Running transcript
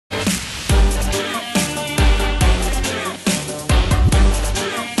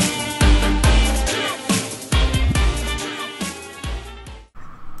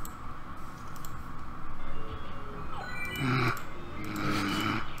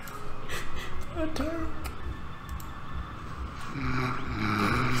A Tark.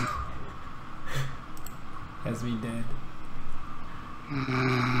 Has me dead.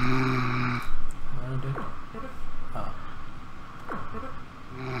 Oh.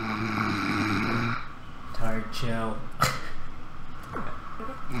 Tark, chill.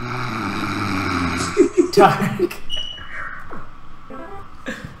 Tark.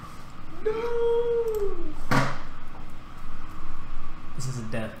 No. This is a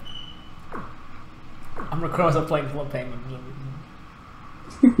death. I'm recording myself playing Club Penguin for some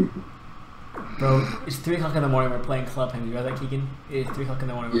reason. Bro, it's 3 o'clock in the morning, we're playing Club Penguin. You got that, Keegan? It's 3 o'clock in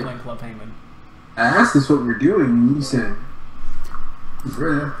the morning, we're playing Club Penguin. I asked us what we're doing, and you said,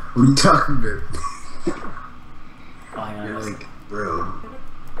 bro, what are you talking about? Oh, hang on. You're like, bro.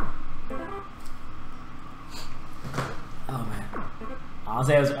 Oh, man.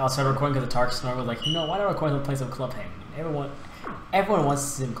 Honestly, I started recording because the Tark Snore was like, you know, why don't I record and play some Club Penguin? Everyone wants to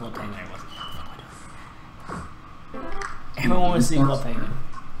see some Club Penguin. Everyone wants to see Club Penguin.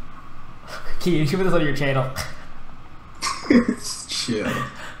 Keegan, you should put this on your channel. Chill.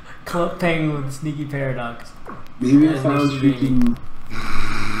 Club Penguin with Sneaky Paradox. Maybe if I was freaking...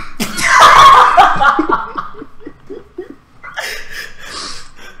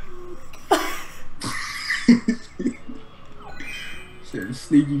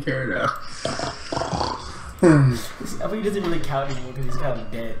 Sneaky Paradox. I mean, he doesn't really count anymore because he's kind of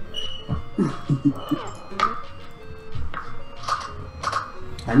dead.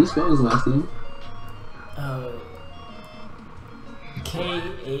 How do you spell his last name?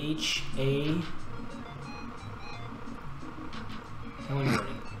 K-H-A...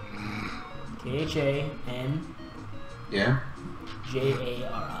 K-H-A-N... Yeah?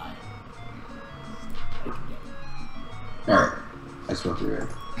 J-A-R-I. Alright. I spelled it right.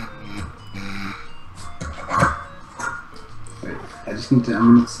 Wait, I just need to...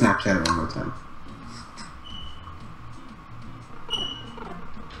 I'm gonna Snapchat it one more time.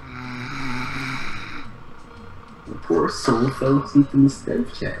 The poor soul fell asleep in the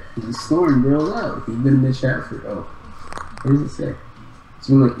Skype chat. He's snoring real loud. He's been in the chat for... Oh. What does it say? It's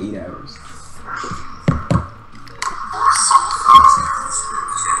been like 8 hours.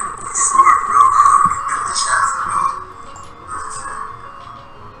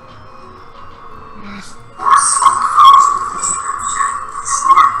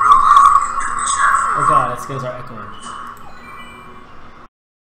 Oh god, it's gonna start echoing.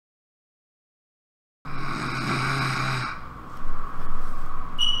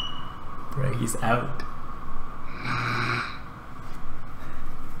 Bro, he's out.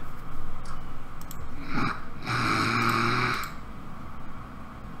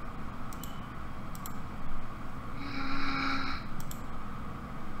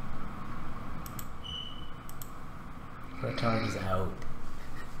 Bro, Tark is out.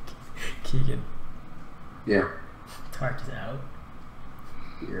 Keegan. Yeah. Tark is out.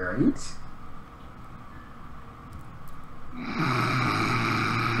 You're right.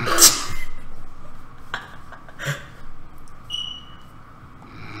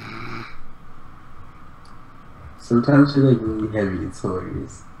 Sometimes you're like really heavy, it's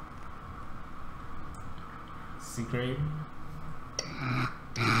hilarious. Secret.